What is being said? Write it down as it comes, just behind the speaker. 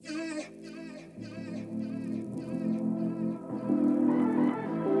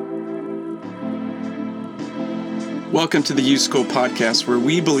Welcome to the U School Podcast, where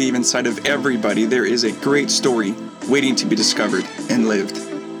we believe inside of everybody there is a great story waiting to be discovered and lived.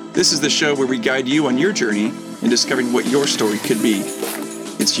 This is the show where we guide you on your journey in discovering what your story could be.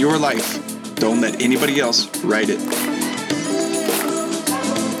 It's your life. Don't let anybody else write it.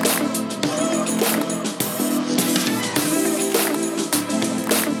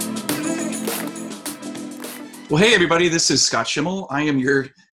 Well, hey everybody, this is Scott Schimmel. I am your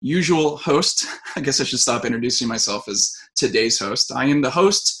usual host. I guess I should stop introducing myself as today's host. I am the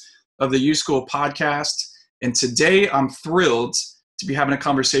host of the U School Podcast, and today I'm thrilled to be having a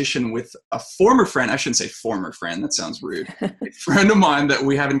conversation with a former friend. I shouldn't say former friend, that sounds rude. A friend of mine that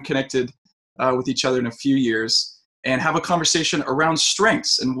we haven't connected with each other in a few years, and have a conversation around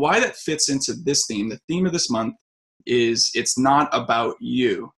strengths and why that fits into this theme. The theme of this month is It's Not About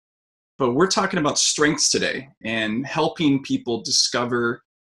You. But we're talking about strengths today and helping people discover,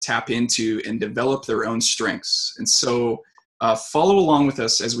 tap into, and develop their own strengths. And so follow along with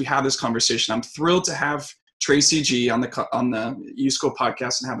us as we have this conversation. I'm thrilled to have Tracey G on the U School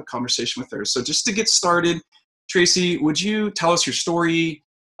Podcast and have a conversation with her. So just to get started, Tracey, would you tell us your story,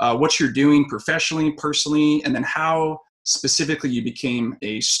 what you're doing professionally, personally, and then how specifically you became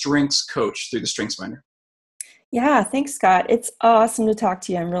a strengths coach through the StrengthsFinder? Yeah, thanks, Scott. It's awesome to talk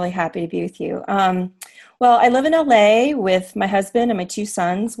to you. I'm really happy to be with you. Well, I live in LA with my husband and my two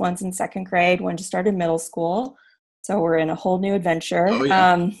sons. One's in second grade, one just started middle school. So we're in a whole new adventure. Oh,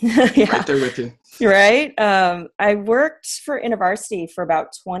 yeah. Yeah. Right there with you. Right. I worked for InterVarsity for about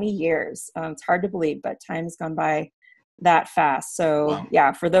 20 years. It's hard to believe, but time's gone by that fast. So Wow.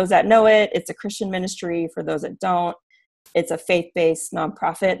 Yeah, for those that know it, it's a Christian ministry. For those that don't, it's a faith-based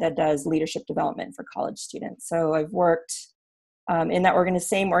nonprofit that does leadership development for college students. So I've worked in that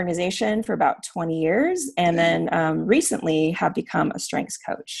same organization for about 20 years, and then recently have become a strengths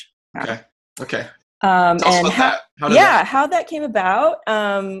coach. Okay. Tell us about that. How that came about.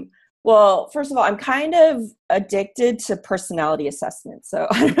 Well, first of all, I'm kind of addicted to personality assessments. So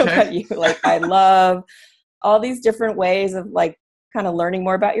I don't know about you. I love all these different ways of kind of learning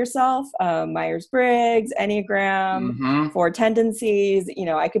more about yourself. Myers-Briggs, Enneagram, 4 tendencies.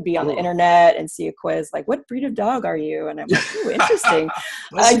 I could be on the internet and see a quiz like, what breed of dog are you? And I'm like, ooh, interesting.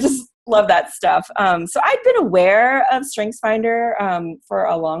 I just love that stuff. So I'd been aware of StrengthsFinder for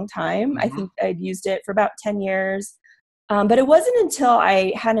a long time. I think I'd used it for about 10 years. But it wasn't until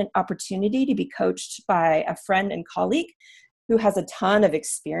I had an opportunity to be coached by a friend and colleague who has a ton of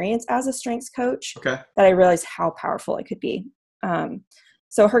experience as a strengths coach that I realized how powerful it could be.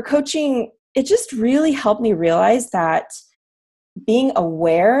 So her coaching, it just really helped me realize that being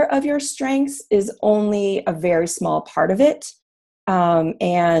aware of your strengths is only a very small part of it.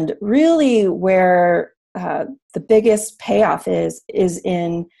 And really where the biggest payoff is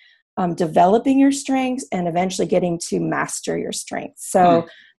in developing your strengths and eventually getting to master your strengths. So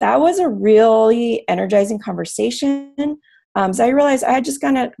that was a really energizing conversation. So I realized I had just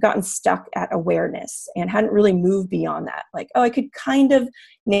kind of gotten stuck at awareness and hadn't really moved beyond that. I could kind of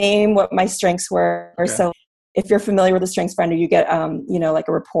name what my strengths were. Okay. So if you're familiar with the StrengthsFinder, you get, a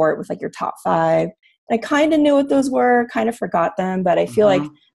report with your top 5. And I kind of knew what those were, kind of forgot them, but I feel like I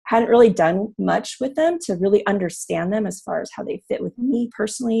hadn't really done much with them to really understand them as far as how they fit with me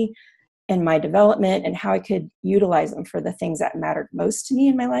personally and my development and how I could utilize them for the things that mattered most to me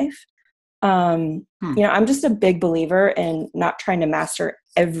in my life. I'm just a big believer in not trying to master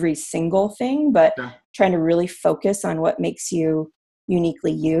every single thing, but trying to really focus on what makes you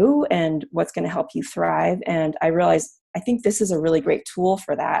uniquely you and what's going to help you thrive. And I realized I think this is a really great tool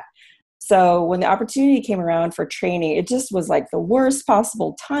for that. So when the opportunity came around for training, it just was the worst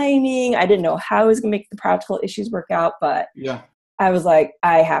possible timing. I didn't know how I was going to make the practical issues work out, but I was like,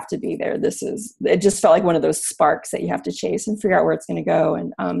 I have to be there. It just felt like one of those sparks that you have to chase and figure out where it's going to go.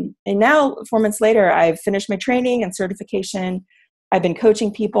 And now 4 months later, I've finished my training and certification. I've been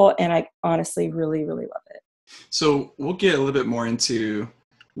coaching people, and I honestly really, really love it. So we'll get a little bit more into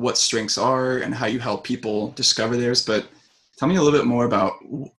what strengths are and how you help people discover theirs. But tell me a little bit more about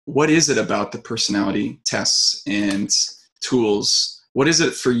what is it about the personality tests and tools? What is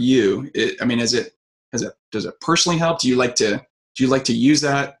it for you? Does it personally help? Do you like to use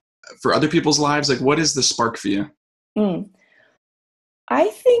that for other people's lives? What is the spark for you? I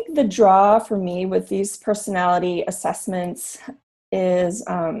think the draw for me with these personality assessments is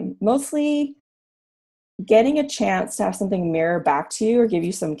mostly getting a chance to have something mirror back to you or give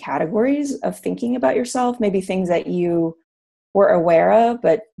you some categories of thinking about yourself, maybe things that you were aware of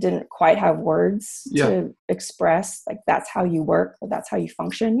but didn't quite have words to express. That's how you work, or that's how you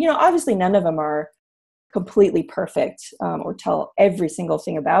function. Obviously none of them are completely perfect or tell every single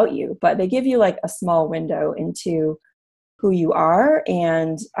thing about you, but they give you like a small window into who you are.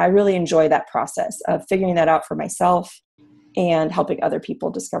 And I really enjoy that process of figuring that out for myself and helping other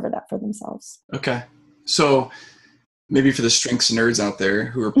people discover that for themselves. Okay. So maybe for the strengths nerds out there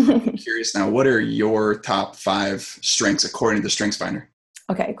who are probably curious now, what are your top 5 strengths according to StrengthsFinder?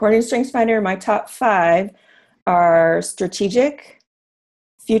 Okay. According to StrengthsFinder, my top 5 are strategic,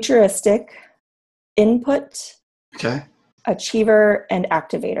 futuristic, input, Okay. achiever, and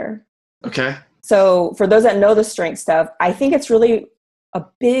activator. Okay. So for those that know the strength stuff, I think it's really a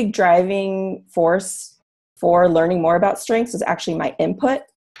big driving force for learning more about strengths is actually my input.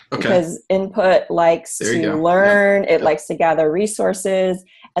 Okay. Because input likes to learn, it likes to gather resources,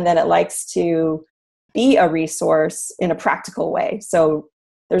 and then it likes to be a resource in a practical way. So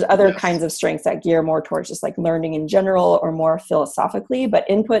there's other kinds of strengths that gear more towards just like learning in general or more philosophically, but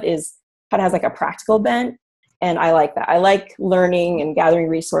input is kind of has like a practical bent. And I like that. I like learning and gathering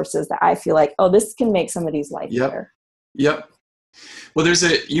resources that I feel like, oh, this can make somebody's life better. Yep. Well,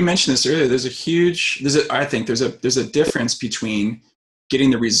 you mentioned this earlier, I think there's a difference between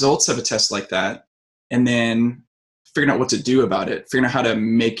getting the results of a test like that and then figuring out what to do about it, figuring out how to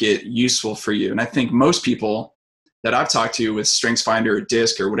make it useful for you. And I think most people that I've talked to with StrengthsFinder or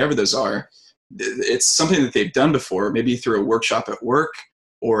DISC or whatever those are, it's something that they've done before, maybe through a workshop at work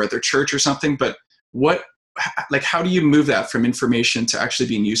or at their church or something. But how do you move that from information to actually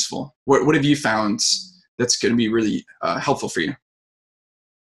being useful? What have you found that's going to be really helpful for you?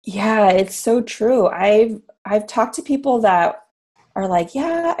 Yeah, it's so true. I've talked to people that are like,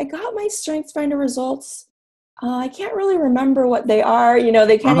 yeah, I got my StrengthsFinder results. I can't really remember what they are.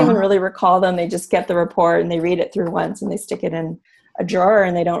 They can't even really recall them. They just get the report and they read it through once and they stick it in a drawer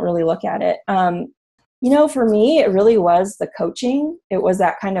and they don't really look at it. For me, it really was the coaching. It was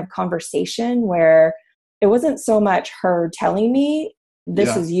that kind of conversation where it wasn't so much her telling me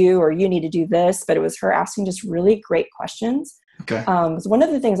this is you or you need to do this, but it was her asking just really great questions. Okay. So one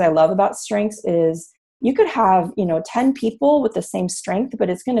of the things I love about strengths is you could have, 10 people with the same strength, but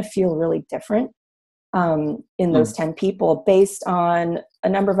it's going to feel really different in those 10 people based on a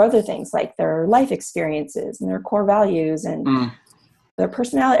number of other things like their life experiences and their core values and their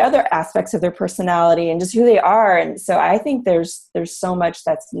personality, other aspects of their personality and just who they are. And so I think there's so much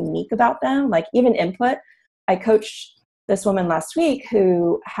that's unique about them. Like even input, I coached this woman last week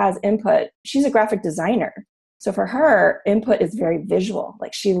who has input. She's a graphic designer. So for her, input is very visual.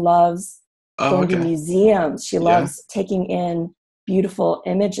 Like she loves going to museums. She loves taking in beautiful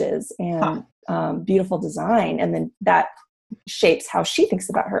images and beautiful design. And then that shapes how she thinks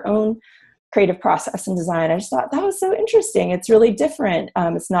about her own creative process and design. I just thought that was so interesting. It's really different.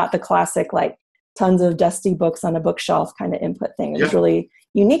 It's not the classic, like tons of dusty books on a bookshelf kind of input thing. It was really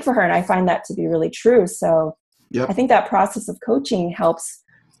unique for her. And I find that to be really true. So I think that process of coaching helps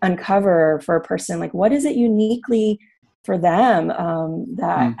uncover for a person, like what is it uniquely for them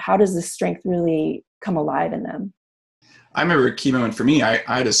how does this strength really come alive in them? I remember a key moment for me. I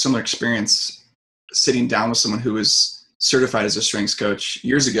had a similar experience sitting down with someone who was certified as a strengths coach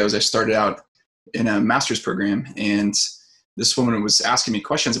years ago as I started out in a master's program. And this woman was asking me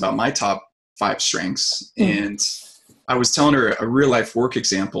questions about my top 5 strengths. And I was telling her a real life work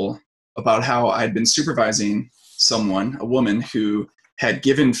example about how I'd been supervising someone, a woman who had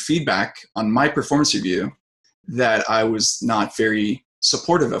given feedback on my performance review that I was not very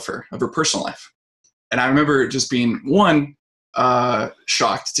supportive of her personal life. And I remember just being, 1,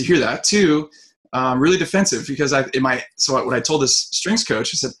 shocked to hear that. 2, really defensive because what I told this strengths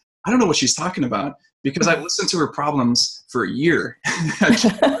coach, I said, I don't know what she's talking about because I've listened to her problems for a year.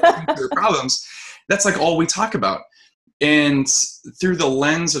 Her problems. That's like all we talk about. And through the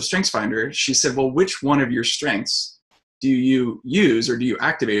lens of StrengthsFinder, she said, well, which one of your strengths do you use or do you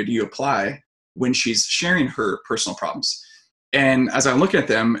activate or do you apply when she's sharing her personal problems? And as I'm looking at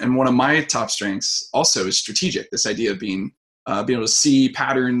them, and one of my top strengths also is strategic, this idea of being able to see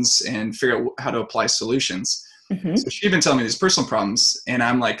patterns and figure out how to apply solutions. So she'd been telling me these personal problems and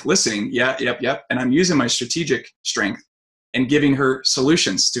I'm like listening, yep. And I'm using my strategic strength and giving her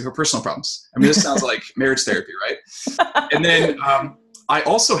solutions to her personal problems. I mean, this sounds like marriage therapy, right? And then I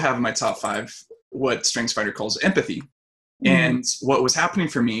also have in my top 5 what StrengthsFinder calls empathy. And what was happening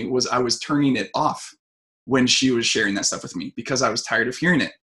for me was I was turning it off when she was sharing that stuff with me because I was tired of hearing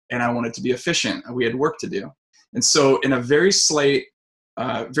it and I wanted to be efficient. We had work to do. And so in a very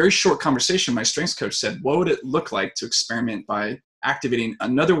short conversation, my strengths coach said, what would it look like to experiment by activating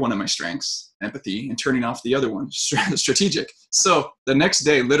another one of my strengths, empathy, and turning off the other one, strategic? So the next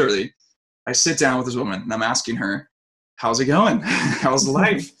day, literally, I sit down with this woman and I'm asking her, how's it going? How's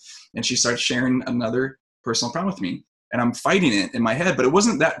life? And she starts sharing another personal problem with me. And I'm fighting it in my head, but it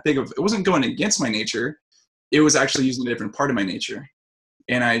wasn't it wasn't going against my nature. It was actually using a different part of my nature.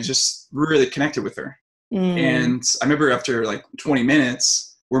 And I just really connected with her. And I remember after like 20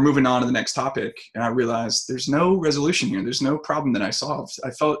 minutes, we're moving on to the next topic. And I realized there's no resolution here. There's no problem that I solved.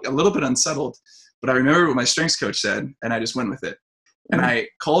 I felt a little bit unsettled, but I remember what my strengths coach said, and I just went with it. And I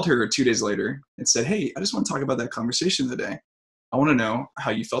called her 2 days later and said, hey, I just want to talk about that conversation today. I want to know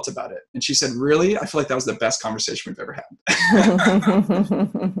how you felt about it. And she said, really? I feel like that was the best conversation we've ever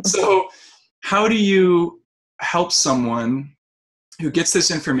had. So how do you help someone who gets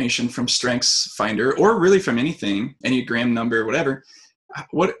this information from Strengths Finder, or really from anything, Enneagram number, whatever?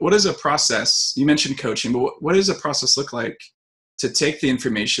 What is a process? You mentioned coaching, but what does a process look like to take the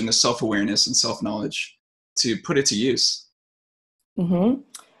information, the self-awareness and self-knowledge, to put it to use?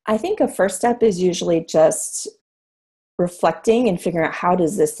 I think a first step is usually just reflecting and figuring out, how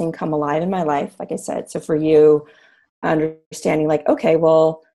does this thing come alive in my life? Like I said, so for you, understanding like, okay,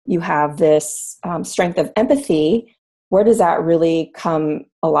 well, you have this strength of empathy. Where does that really come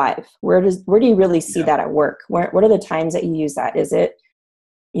alive? Where do you really see that at work? What are the times that you use that? Is it,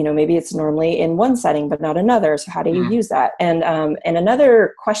 maybe it's normally in one setting, but not another. So how do you use that? And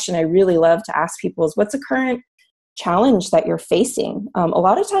another question I really love to ask people is, what's a current challenge that you're facing? A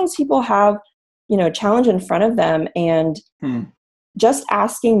lot of times people have, challenge in front of them, and just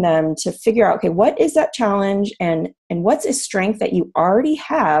asking them to figure out, okay, what is that challenge, and what's a strength that you already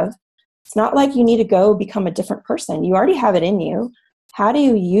have? It's not like you need to go become a different person. You already have it in you. How do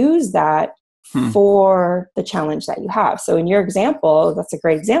you use that for the challenge that you have? So in your example, that's a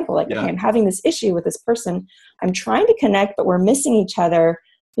great example. Like, okay, I'm having this issue with this person. I'm trying to connect, but we're missing each other.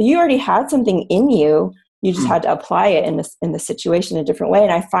 But you already had something in you. You just had to apply it in the situation in a different way.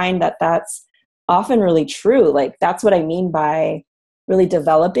 And I find that that's often really true. Like, that's what I mean by really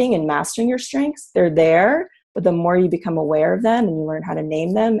developing and mastering your strengths. They're there, but the more you become aware of them and you learn how to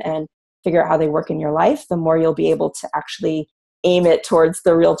name them and figure out how they work in your life, the more you'll be able to actually aim it towards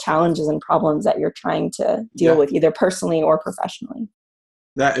the real challenges and problems that you're trying to deal with, either personally or professionally.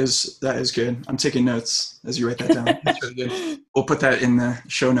 That is good. I'm taking notes as you write that down. That's really good. We'll put that in the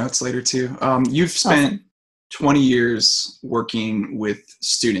show notes later too. You've spent 20 years working with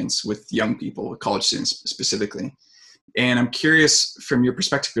students, with young people, with college students specifically. And I'm curious from your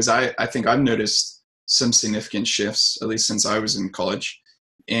perspective, because I think I've noticed some significant shifts, at least since I was in college.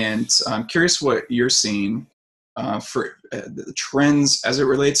 And I'm curious what you're seeing for the trends as it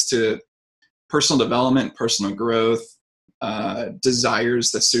relates to personal development, personal growth,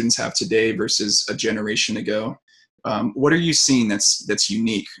 desires that students have today versus a generation ago. What are you seeing that's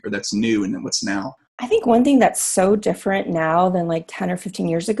unique or that's new, and then what's now? I think one thing that's so different now than like 10 or 15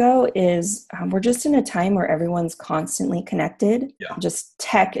 years ago is we're just in a time where everyone's constantly connected. Just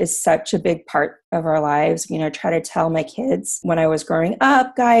tech is such a big part of our lives. I try to tell my kids when I was growing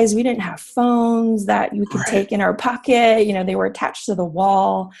up, guys, we didn't have phones that you could take in our pocket. They were attached to the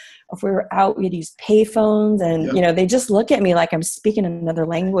wall. If we were out, we'd use pay phones, and they just look at me like I'm speaking another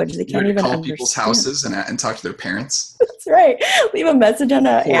language. They can't even call understand. People's houses and talk to their parents. That's right. Leave a message on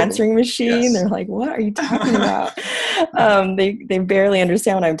an answering machine. Yes. They're like, "What are you talking about?" They barely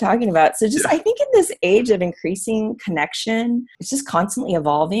understand what I'm talking about. So I think in this age of increasing connection, it's just constantly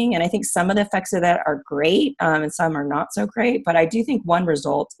evolving, and I think some of the effects of that are great, and some are not so great. But I do think one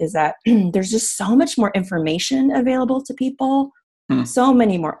result is that there's just so much more information available to people. So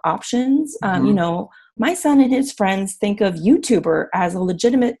many more options. My son and his friends think of YouTuber as a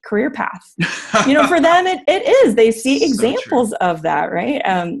legitimate career path. For them, it is. They see examples of that, right?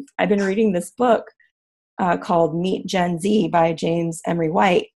 I've been reading this book called Meet Gen Z by James Emery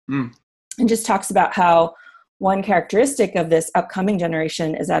White, and just talks about how one characteristic of this upcoming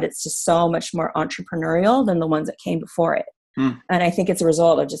generation is that it's just so much more entrepreneurial than the ones that came before it. And I think it's a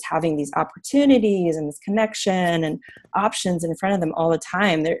result of just having these opportunities and this connection and options in front of them all the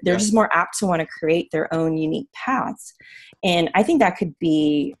time. They're just more apt to want to create their own unique paths. And I think that could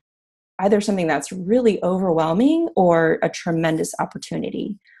be either something that's really overwhelming or a tremendous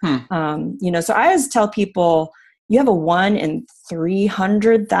opportunity. So I always tell people, you have a 1 in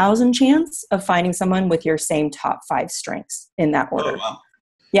 300,000 chance of finding someone with your same top 5 strengths in that order. Oh, wow.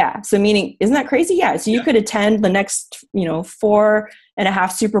 Yeah. So meaning, isn't that crazy? Yeah. So you could attend the next,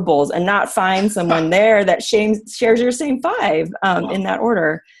 4.5 Super Bowls and not find someone there that shares your same 5 in that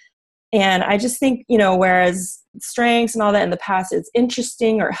order. And I just think, whereas strengths and all that in the past, it's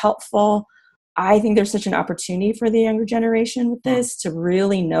interesting or helpful. I think there's such an opportunity for the younger generation with this to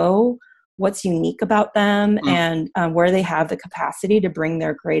really know what's unique about them and where they have the capacity to bring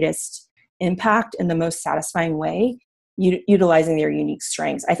their greatest impact in the most satisfying way. utilizing their unique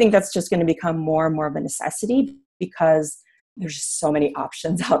strengths. I think that's just going to become more and more of a necessity because there's just so many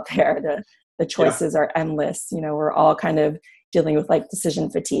options out there. The choices are endless. We're all kind of dealing with like decision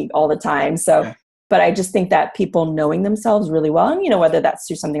fatigue all the time. So, but I just think that people knowing themselves really well, and whether that's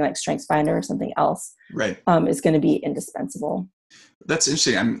through something like StrengthsFinder or something else, is going to be indispensable. That's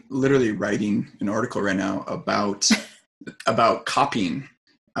interesting. I'm literally writing an article right now about copying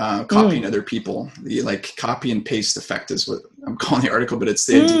other people. The like copy and paste effect is what I'm calling the article, but it's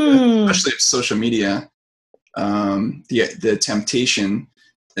the idea, especially of social media, the temptation.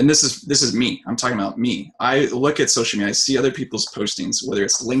 And this is me. I'm talking about me. I look at social media, I see other people's postings, whether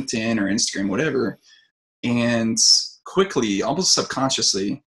it's LinkedIn or Instagram, whatever, and quickly, almost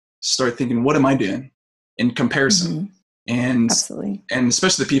subconsciously, start thinking, what am I doing in comparison? And absolutely. And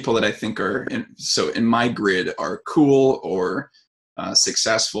especially the people that I think are in my grid are cool or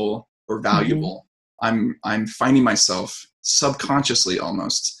successful or valuable. I'm finding myself subconsciously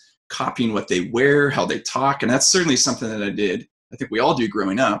almost copying what they wear, how they talk, and that's certainly something that I did. I think we all do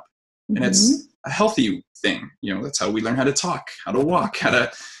growing up, and it's a healthy thing. That's how we learn how to talk, how to walk, how to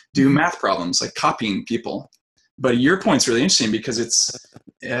do math problems, like copying people. But your point's really interesting because it's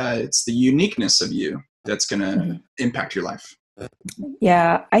the uniqueness of you that's going to impact your life.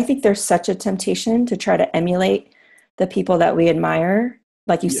 Yeah, I think there's such a temptation to try to emulate the people that we admire,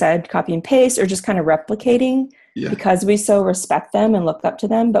 like you said, copy and paste, or just kind of replicating because we so respect them and look up to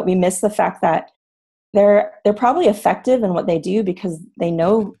them. But we miss the fact that they're probably effective in what they do because they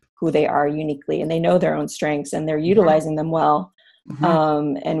know who they are uniquely and they know their own strengths and they're utilizing them well.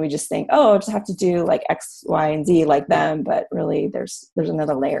 And we just think, I just have to do like X, Y, and Z like them. But really there's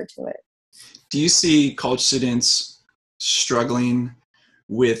another layer to it. Do you see college students struggling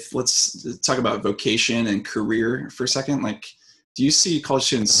with, let's talk about vocation and career for a second. Like, do you see college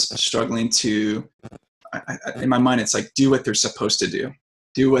students struggling to, in my mind, it's like, do what they're supposed to do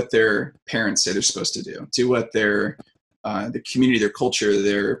what their parents say they're supposed to do what their, the community, their culture,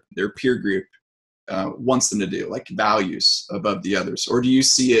 their peer group wants them to do, like values above the others? Or do you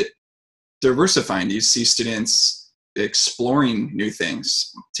see it diversifying? Do you see students exploring new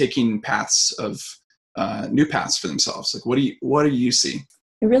things, taking paths of new paths for themselves? Like, what do you see?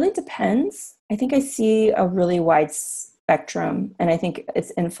 It really depends. I think I see a really wide spectrum, and I think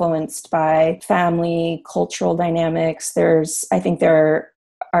it's influenced by family, cultural dynamics. I think there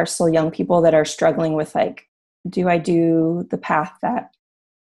are still young people that are struggling with like, do I do the path that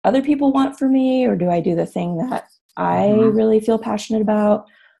other people want for me, or do I do the thing that I really feel passionate about?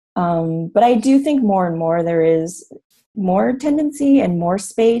 But I do think more and more there is more tendency and more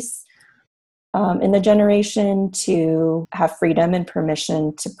space in the generation to have freedom and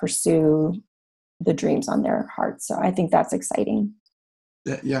permission to pursue the dreams on their hearts. So I think that's exciting.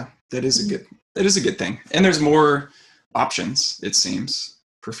 That is a good thing. And there's more options, it seems,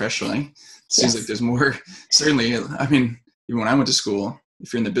 professionally. It seems like there's more, certainly. I mean, even when I went to school,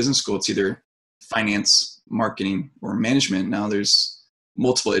 if you're in the business school, it's either finance, marketing, or management. Now there's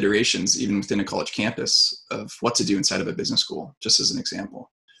multiple iterations, even within a college campus, of what to do inside of a business school, just as an example.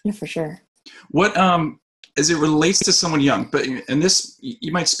 Yeah, for sure. What, as it relates to someone young, and this,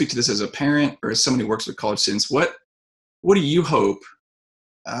 you might speak to this as a parent or as someone who works with college students, what do you hope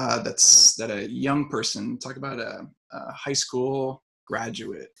that a young person, talk about a high school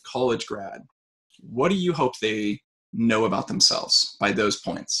graduate, college grad, what do you hope they know about themselves by those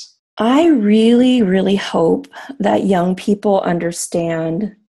points? I really, really hope that young people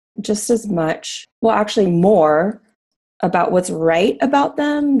understand just as much, well, actually more, about what's right about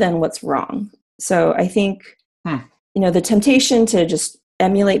them than what's wrong. So I think, the temptation to just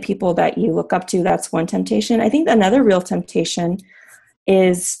emulate people that you look up to, that's one temptation. I think another real temptation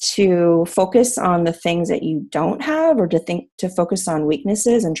is to focus on the things that you don't have, or to focus on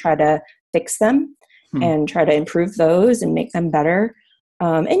weaknesses and try to fix them and try to improve those and make them better.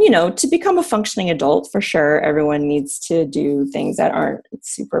 And to become a functioning adult, for sure, everyone needs to do things that aren't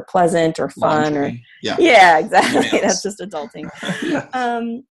super pleasant or fun. Laundry. Yeah, exactly. Emails. That's just adulting.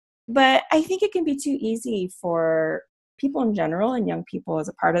 Yeah. But I think it can be too easy for people in general, and young people as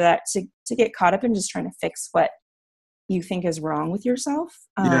a part of that, to get caught up in just trying to fix what you think is wrong with yourself.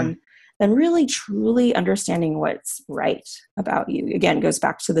 Then really truly understanding what's right about you. Again, goes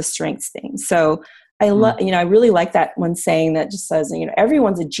back to the strengths thing. So I really like that one saying that just says,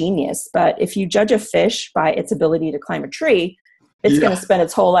 everyone's a genius, but if you judge a fish by its ability to climb a tree, it's going to spend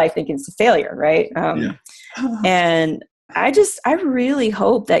its whole life thinking it's a failure, right? And I really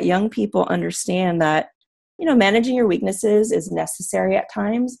hope that young people understand that, managing your weaknesses is necessary at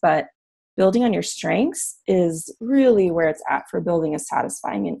times, but building on your strengths is really where it's at for building a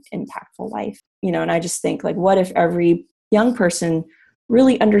satisfying and impactful life. And I just think, like, what if every young person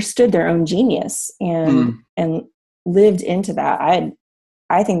really understood their own genius and lived into that.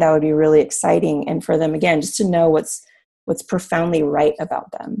 I think that would be really exciting. And for them, again, just to know what's profoundly right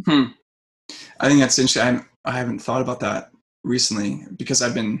about them. I think that's interesting. I haven't thought about that recently because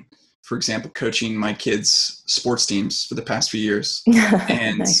I've been, for example, coaching my kids' sports teams for the past few years.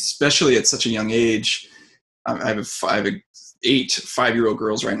 And Nice. Especially at such a young age, I have 5-year-old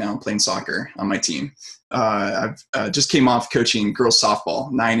girls right now playing soccer on my team. I've just came off coaching girls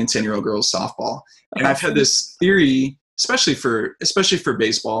softball, 9 and 10-year-old girls softball. And I've had this theory, especially for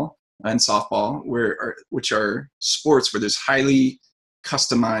baseball and softball, which are sports where there's highly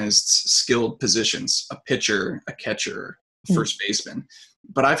customized, skilled positions, a pitcher, a catcher, first baseman.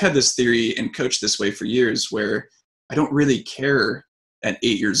 But I've had this theory and coached this way for years where I don't really care at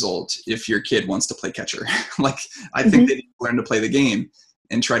 8 years old if your kid wants to play catcher. Like, I think they need to learn to play the game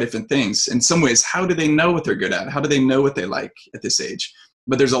and try different things. In some ways, how do they know what they're good at? How do they know what they like at this age?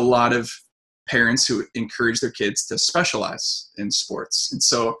 But there's a lot of parents who encourage their kids to specialize in sports. And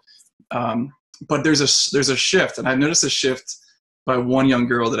so, but there's a shift, and I've noticed a shift by one young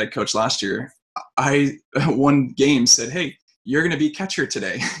girl that I coached last year. One game said, "Hey, you're going to be catcher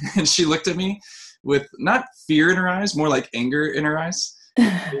today." And she looked at me with not fear in her eyes, more like anger in her eyes,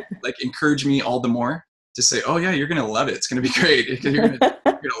 like encourage me all the more to say, "Oh yeah, you're going to love it. It's going to be great. You're going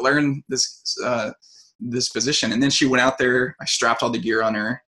to learn this position." And then she went out there. I strapped all the gear on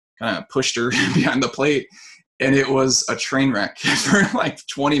her, kind of pushed her behind the plate, and it was a train wreck for like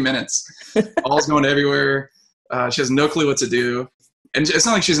 20 minutes. Ball's going everywhere. She has no clue what to do. And it's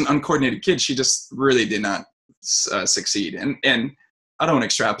not like she's an uncoordinated kid. She just really did not succeed. And I don't want to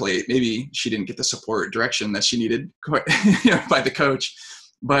extrapolate. Maybe she didn't get the support direction that she needed by the coach.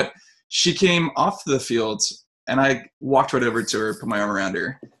 But she came off the field, and I walked right over to her, put my arm around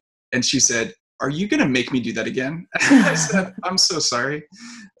her, and she said, "Are you going to make me do that again?" I said, "I'm so sorry.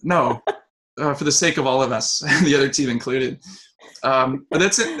 No, for the sake of all of us, the other team included." But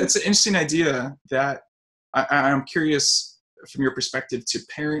that's an interesting idea that I'm curious from your perspective to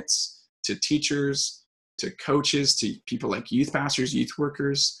parents, to teachers, to coaches, to people like youth pastors, youth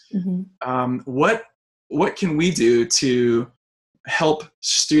workers. What can we do to help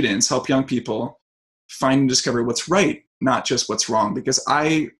students, help young people find and discover what's right, not just what's wrong? Because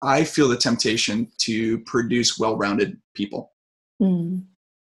I feel the temptation to produce well-rounded people.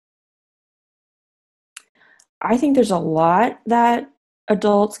 I think there's a lot that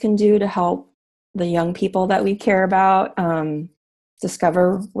adults can do to help the young people that we care about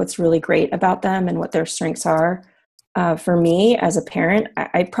discover what's really great about them and what their strengths are. For me, as a parent,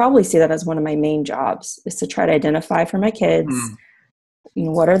 I probably see that as one of my main jobs, is to try to identify for my kids,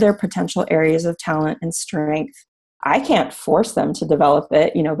 what are their potential areas of talent and strength. I can't force them to develop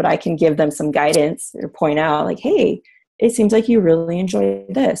it, but I can give them some guidance or point out, like, "Hey, it seems like you really enjoy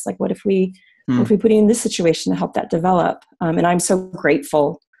this. Like, what if we put you in this situation to help that develop?" And I'm so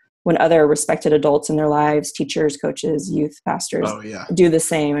grateful when other respected adults in their lives, teachers, coaches, youth pastors, do the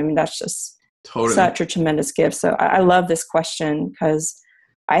same. I mean, that's just such a tremendous gift. So I love this question because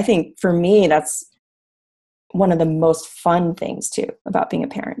I think for me, that's one of the most fun things too about being a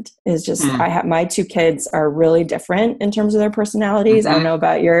parent is just, I have, my 2 kids are really different in terms of their personalities. I don't know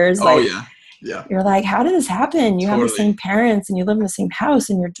about yours. Yeah. You're like, how did this happen? You have the same parents and you live in the same house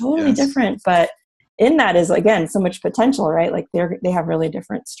and you're totally different. But in that is, again, so much potential, right? Like they have really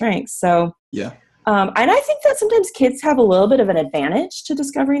different strengths. So, and I think that sometimes kids have a little bit of an advantage to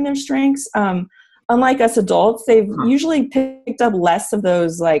discovering their strengths. Unlike us adults, they've usually picked up less of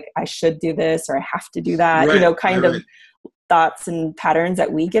those, like, I should do this or I have to do that, of thoughts and patterns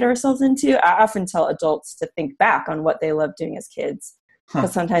that we get ourselves into. I often tell adults to think back on what they loved doing as kids,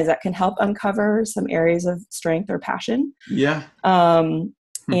 because sometimes that can help uncover some areas of strength or passion.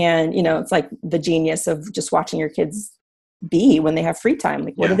 And, it's like the genius of just watching your kids be when they have free time.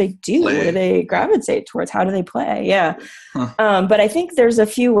 Like, what do they do? Play. What do they gravitate towards? How do they play? But I think there's a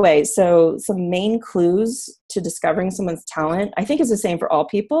few ways. So some main clues to discovering someone's talent, I think is the same for all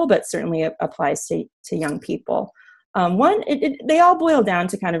people, but certainly it applies to young people. One, they all boil down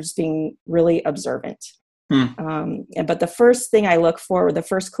to kind of just being really observant. But the first thing I look for, the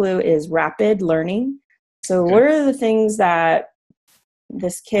first clue is rapid learning. So what are the things that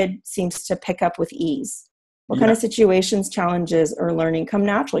this kid seems to pick up with ease? What kind of situations, challenges, or learning come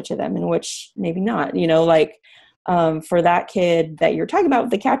naturally to them and which maybe not? For that kid that you're talking about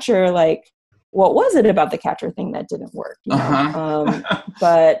with the catcher, like, what was it about the catcher thing that didn't work?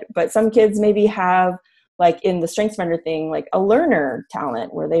 But some kids maybe have, like in the strengths finder thing, like a learner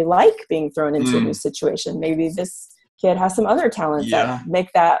talent where they like being thrown into a new situation. Maybe this kid has some other talents that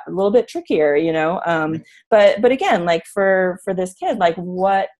make that a little bit trickier, but again, like for this kid, like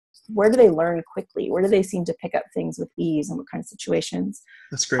where do they learn quickly? Where do they seem to pick up things with ease, and what kind of situations?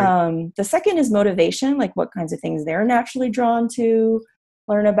 That's great. The second is motivation, like what kinds of things they're naturally drawn to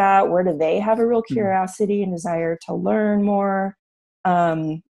learn about. Where do they have a real curiosity and desire to learn more?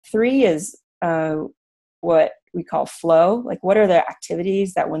 3 is what we call flow. Like, what are the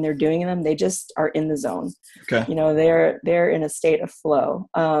activities that when they're doing them, they just are in the zone? Okay. They're in a state of flow.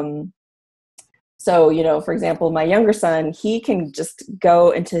 So, for example, my younger son, he can just go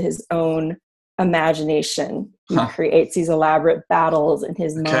into his own imagination. He creates these elaborate battles in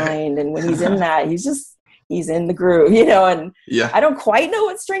his mind. And when he's in that, he's in the groove, and I don't quite know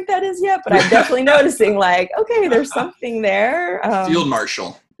what strength that is yet, but I'm definitely noticing, like, okay, there's something there. Field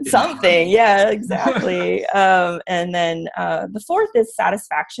marshal. Something. Yeah, exactly. And then the fourth is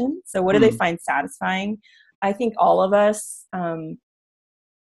satisfaction. So what do they find satisfying? I think all of us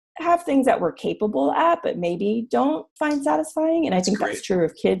have things that we're capable at, but maybe don't find satisfying. And I think that's true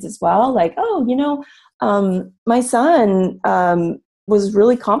of kids as well. Like, my son was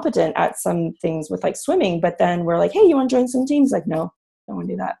really competent at some things with like swimming, but then we're like, hey, you want to join some teams? Like, no, don't want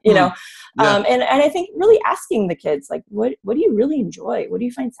to do that. And I think really asking the kids, like, what do you really enjoy? What do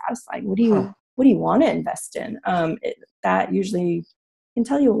you find satisfying? What do you want to invest in? That usually can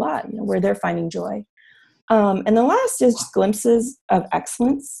tell you a lot, where they're finding joy. And the last is just glimpses of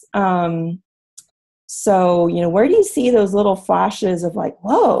excellence. So, where do you see those little flashes of like,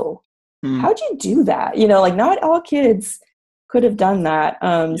 whoa, how'd you do that? Like not all kids could have done that.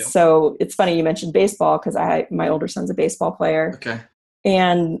 So it's funny you mentioned baseball, because my older son's a baseball player. Okay.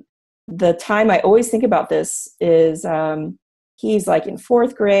 And the time I always think about this is he's like in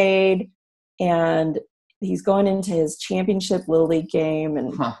 4th grade, and he's going into his championship Little League game,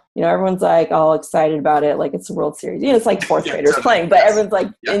 and everyone's like all excited about it, like it's a World Series. It's like 4th graders playing, but everyone's like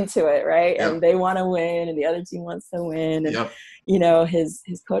into it, right? And they want to win, and the other team wants to win. And his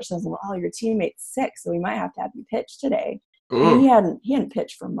coach says, "Well, your teammate's sick, so we might have to have you pitch today." And he hadn't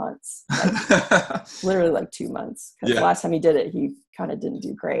pitched for months, like, literally like 2 months. Because the last time he did it, he kind of didn't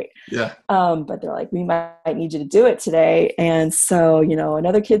do great. But they're like, we might need you to do it today. And so,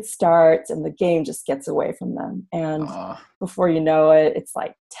 another kid starts, and the game just gets away from them. And before you know it, it's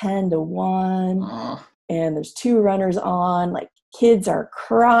like 10-1, and there's 2 runners on. Like, kids are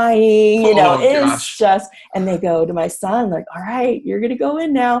crying. It's just, and they go to my son, like, all right, you're gonna go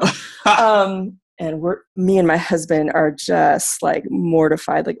in now. And me and my husband are just like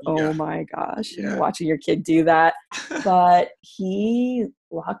mortified, like, oh my gosh, watching your kid do that. But he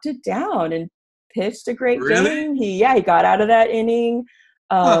locked it down and pitched a great game. He got out of that inning,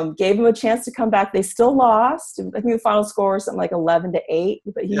 gave him a chance to come back. They still lost. I think the final score was something like 11-8,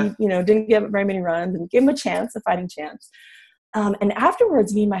 but he, didn't give up very many runs, and gave him a fighting chance. And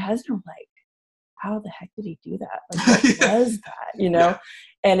afterwards, me and my husband were like, how the heck did he do that? Like, what was that?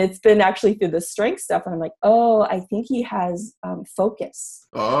 And it's been actually through the strength stuff. And I'm like, oh, I think he has focus.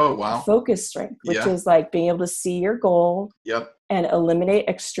 Oh, wow. Focus strength, which is like being able to see your goal and eliminate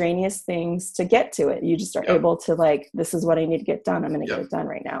extraneous things to get to it. You just are able to like, this is what I need to get done. I'm going to get it done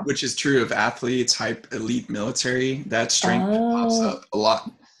right now. Which is true of athletes, elite military. That strength pops up a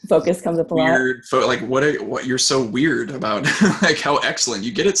lot. Focus comes up a lot. Like what you're so weird about, like how excellent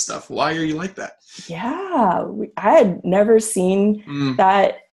you get at stuff. Why are you like that? Yeah, I had never seen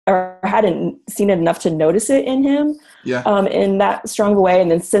that, or hadn't seen it enough to notice it in him in that strong way.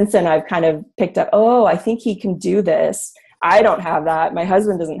 And then since then, I've kind of picked up, oh, I think he can do this. I don't have that. My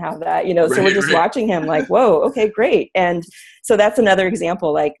husband doesn't have that, so we're just watching him like, whoa, okay, great. And so that's another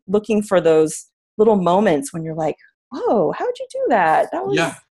example, like looking for those little moments when you're like, oh, how'd you do that? That was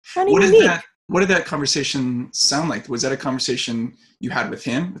kind of unique. What did that conversation sound like? Was that a conversation you had with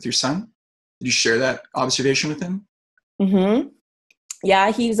him, with your son? Did you share that observation with him? Mm-hmm.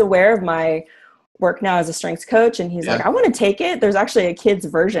 Yeah, he's aware of my work now as a strengths coach, and he's like, I want to take it. There's actually a kid's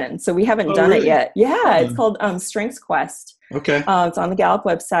version, so we haven't done it yet. Yeah, it's called Strengths Quest. Okay. It's on the Gallup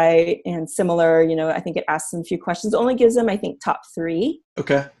website, and similar, I think it asks them a few questions. It only gives them, I think, top 3.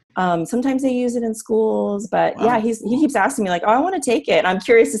 Okay. Sometimes they use it in schools, but he keeps asking me like, oh, I want to take it. And I'm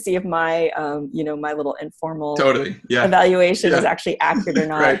curious to see if my, my little informal evaluation is actually accurate or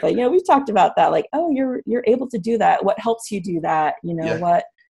not. But, we've talked about that. Like, oh, you're able to do that. What helps you do that?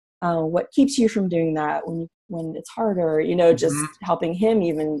 What keeps you from doing that when it's harder, just helping him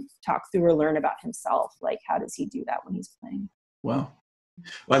even talk through or learn about himself. Like, how does he do that when he's playing? Wow.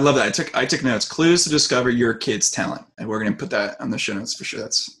 Well, I love that. I took notes. Clues to discover your kid's talent, and we're going to put that on the show notes for sure.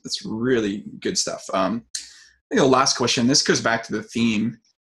 That's really good stuff. I think the last question. This goes back to the theme.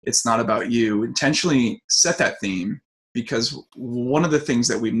 It's not about you. Intentionally set that theme because one of the things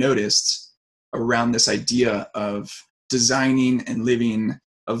that we've noticed around this idea of designing and living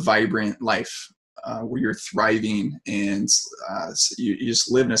a vibrant life, where you're thriving and you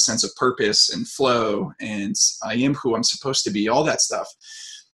just live in a sense of purpose and flow and I am who I'm supposed to be, all that stuff,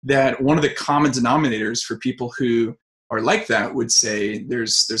 that one of the common denominators for people who are like that would say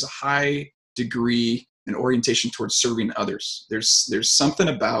there's a high degree and orientation towards serving others. There's something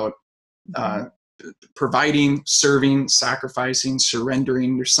about providing, serving, sacrificing,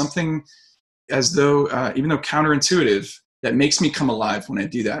 surrendering. There's something as though, even though counterintuitive, that makes me come alive when I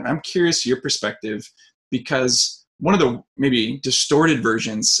do that. And I'm curious your perspective, because one of the maybe distorted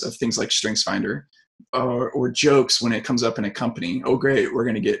versions of things like StrengthsFinder or jokes when it comes up in a company, oh great, we're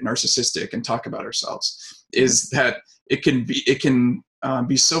going to get narcissistic and talk about ourselves, is that it can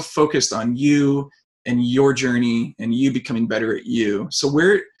be so focused on you and your journey and you becoming better at you. So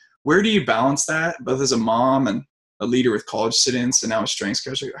where do you balance that, both as a mom and a leader with college students and now a strengths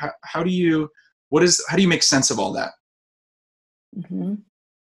coach? How do you make sense of all that? Mm-hmm.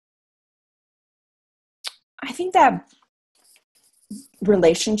 I think that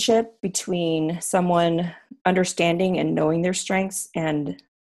relationship between someone understanding and knowing their strengths and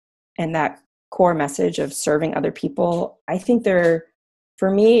that core message of serving other people, I think for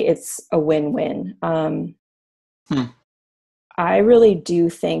me, it's a win-win. I really do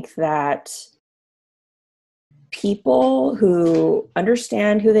think that people who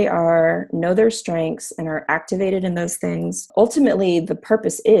understand who they are, know their strengths, and are activated in those things, ultimately the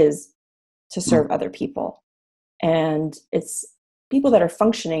purpose is to serve other people. And it's people that are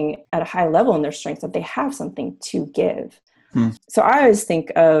functioning at a high level in their strengths, that they have something to give. So I always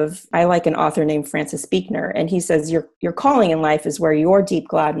think I like an author named Francis Buechner, and he says, your calling in life is where your deep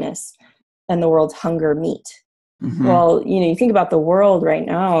gladness and the world's hunger meet. Well, you think about the world right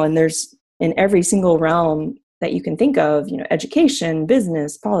now, and there's in every single realm that you can think of, education,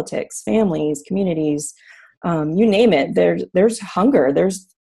 business, politics, families, communities, you name it. There's hunger. There's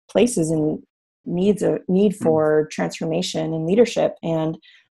places and need for transformation and leadership. And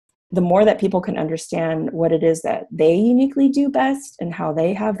the more that people can understand what it is that they uniquely do best and how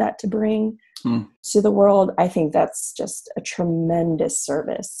they have that to bring to the world, I think that's just a tremendous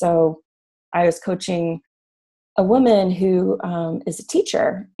service. So I was coaching a woman who is a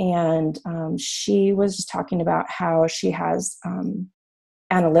teacher, and she was just talking about how she has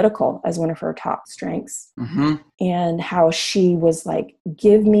analytical as one of her top strengths, and how she was like,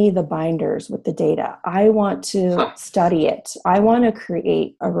 give me the binders with the data. I want to study it. I want to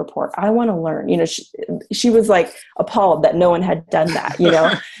create a report. I want to learn. She was like appalled that no one had done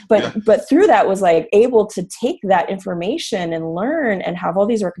that, but through that was like able to take that information and learn and have all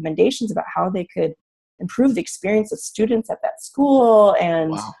these recommendations about how they could improve the experience of students at that school.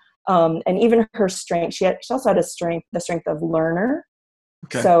 And even her strength, she also had the strength of learner.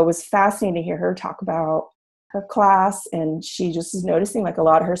 Okay. So it was fascinating to hear her talk about her class. And she just was noticing like a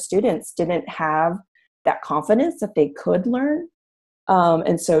lot of her students didn't have that confidence that they could learn.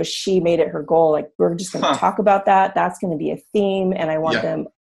 And so she made it her goal. Like, we're just going to talk about that. That's going to be a theme. And I want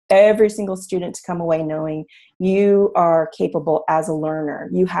every single student to come away knowing you are capable as a learner.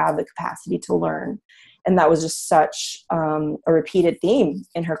 You have the capacity to learn. And that was just such a repeated theme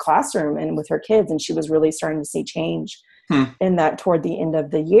in her classroom and with her kids. And she was really starting to see change in that toward the end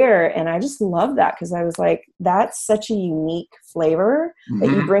of the year. And I just love that, because I was like, that's such a unique flavor that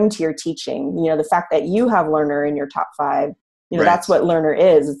you bring to your teaching. The fact that you have learner in your top 5, that's what learner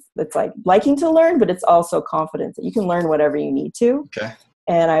is. It's like liking to learn, but it's also confidence that you can learn whatever you need to. Okay.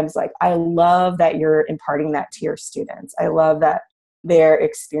 And I was like, I love that you're imparting that to your students. I love that they're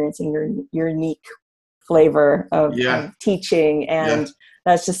experiencing your unique flavor of teaching. And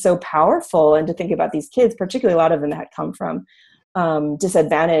that's just so powerful. And to think about these kids, particularly a lot of them that had come from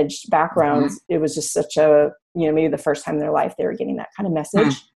disadvantaged backgrounds, it was just such a, maybe the first time in their life they were getting that kind of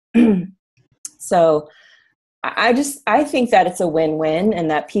message. So I think that it's a win-win,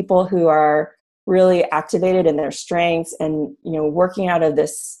 and that people who are really activated in their strengths and, working out of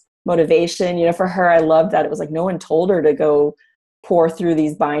this motivation, for her, I love that it was like, no one told her to go pour through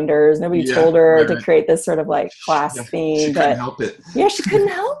these binders. Nobody told her to create this sort of like class theme. She couldn't help it. Yeah, she couldn't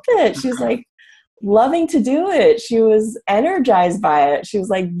help it. She was like loving to do it. She was energized by it. She was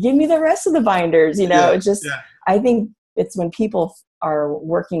like, give me the rest of the binders. It just, I think it's when people are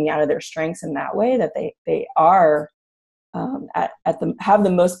working out of their strengths in that way that they are have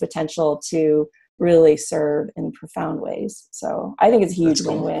the most potential to really serve in profound ways. So I think it's a huge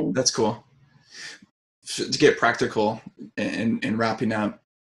win-win. That's cool. To get practical and wrapping up,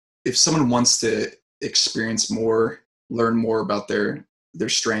 if someone wants to experience more, learn more about their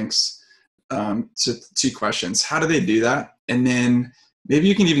strengths, So 2 questions. How do they do that? And then maybe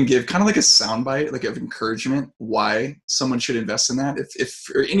you can even give kind of like a soundbite, like of encouragement, why someone should invest in that. If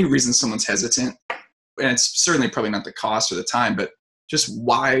for any reason someone's hesitant, and it's certainly probably not the cost or the time, but just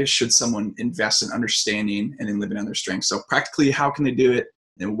why should someone invest in understanding and in living on their strengths? So practically, how can they do it,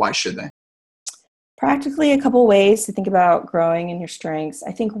 and why should they? Practically, a couple ways to think about growing in your strengths.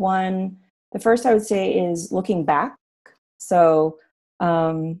 I think the first I would say is looking back. So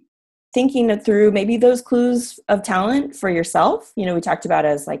thinking through maybe those clues of talent for yourself. We talked about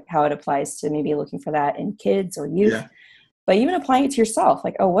as like how it applies to maybe looking for that in kids or youth, but even applying it to yourself.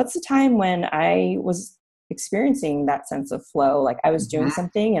 Like, oh, what's the time when I was experiencing that sense of flow? Like I was doing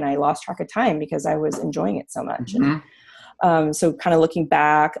something and I lost track of time because I was enjoying it so much. And so kind of looking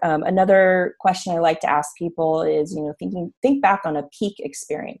back. Another question I like to ask people is, think back on a peak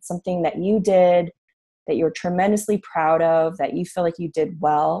experience, something that you did that you're tremendously proud of, that you feel like you did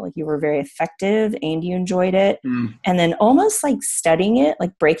well, like you were very effective and you enjoyed it. And then almost like studying it,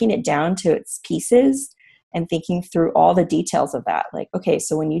 like breaking it down to its pieces and thinking through all the details of that. Like, okay,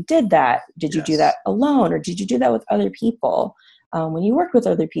 so when you did that, did you do that alone or did you do that with other people? When you worked with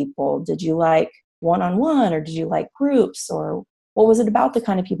other people, did you like one-on-one or did you like groups? Or what was it about the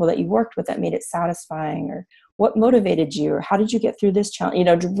kind of people that you worked with that made it satisfying? Or what motivated you? Or how did you get through this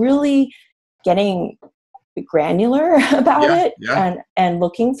challenge? Really getting granular about it and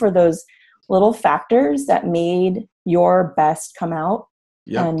looking for those little factors that made your best come out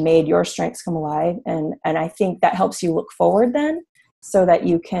and made your strengths come alive. And I think that helps you look forward then so that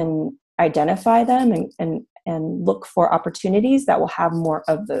you can identify them and look for opportunities that will have more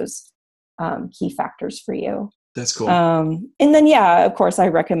of those key factors for you. That's cool. And then, of course, I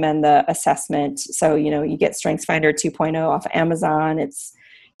recommend the assessment. So, you get StrengthsFinder 2.0 off of Amazon.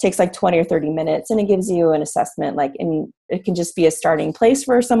 Takes like 20 or 30 minutes and it gives you an assessment, and it can just be a starting place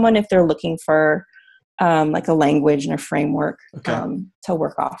for someone if they're looking for like a language and a framework to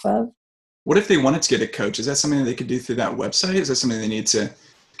work off of. What if they wanted to get a coach? Is that something that they could do through that website? Is that something they need to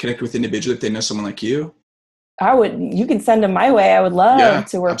connect with individually if they know someone like you? You can send them my way. I would love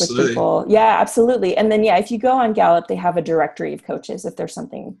to work with people. Yeah, absolutely. And then, if you go on Gallup, they have a directory of coaches if there's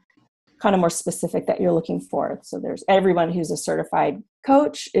something kind of more specific that you're looking for. So there's everyone who's a certified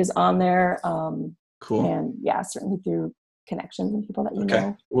coach is on there. Cool. And certainly through connections and people that you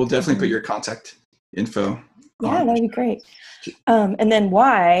know. We'll definitely put your contact info. Yeah, that'd be great. And then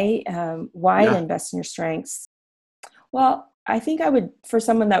why to invest in your strengths? Well, I think I would, for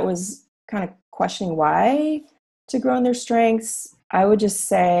someone that was kind of questioning why to grow in their strengths, I would just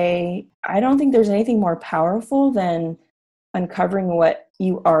say, I don't think there's anything more powerful than uncovering what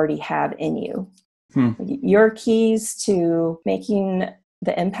you already have in you. Your keys to making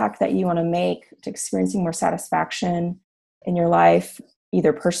the impact that you want to make, to experiencing more satisfaction in your life,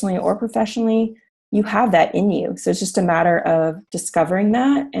 either personally or professionally, you have that in you. So it's just a matter of discovering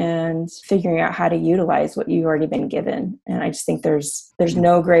that and figuring out how to utilize what you've already been given. And I just think there's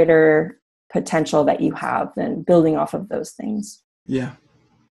no greater potential that you have than building off of those things. Yeah,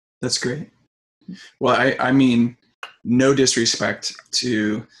 that's great. Well, I mean, no disrespect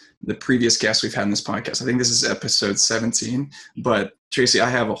to the previous guests we've had in this podcast. I think this is episode 17, but Tracey, I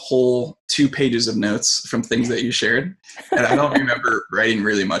have a whole 2 pages of notes from things that you shared, and I don't remember writing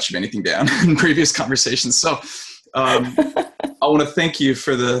really much of anything down in previous conversations. So I want to thank you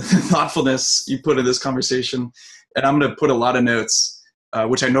for the thoughtfulness you put in this conversation, and I'm going to put a lot of notes,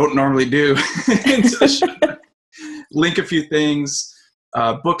 which I don't normally do, into the show. Link a few things,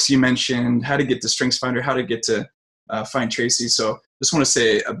 books you mentioned, how to get to StrengthsFinder, how to get to find Tracey. So just want to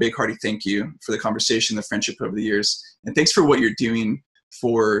say a big hearty thank you for the conversation, the friendship over the years. And thanks for what you're doing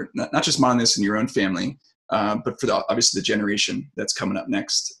for not just Monoliths and your own family, but for obviously the generation that's coming up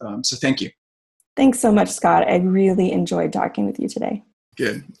next. So thank you. Thanks so much, Scott. I really enjoyed talking with you today.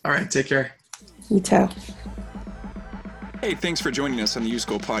 Good. All right. Take care. You too. Hey, thanks for joining us on the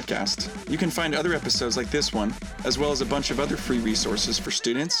U-School podcast. You can find other episodes like this one, as well as a bunch of other free resources for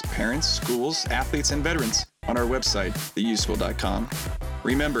students, parents, schools, athletes, and veterans on our website, theuschool.com.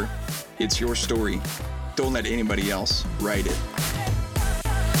 Remember, it's your story. Don't let anybody else write it.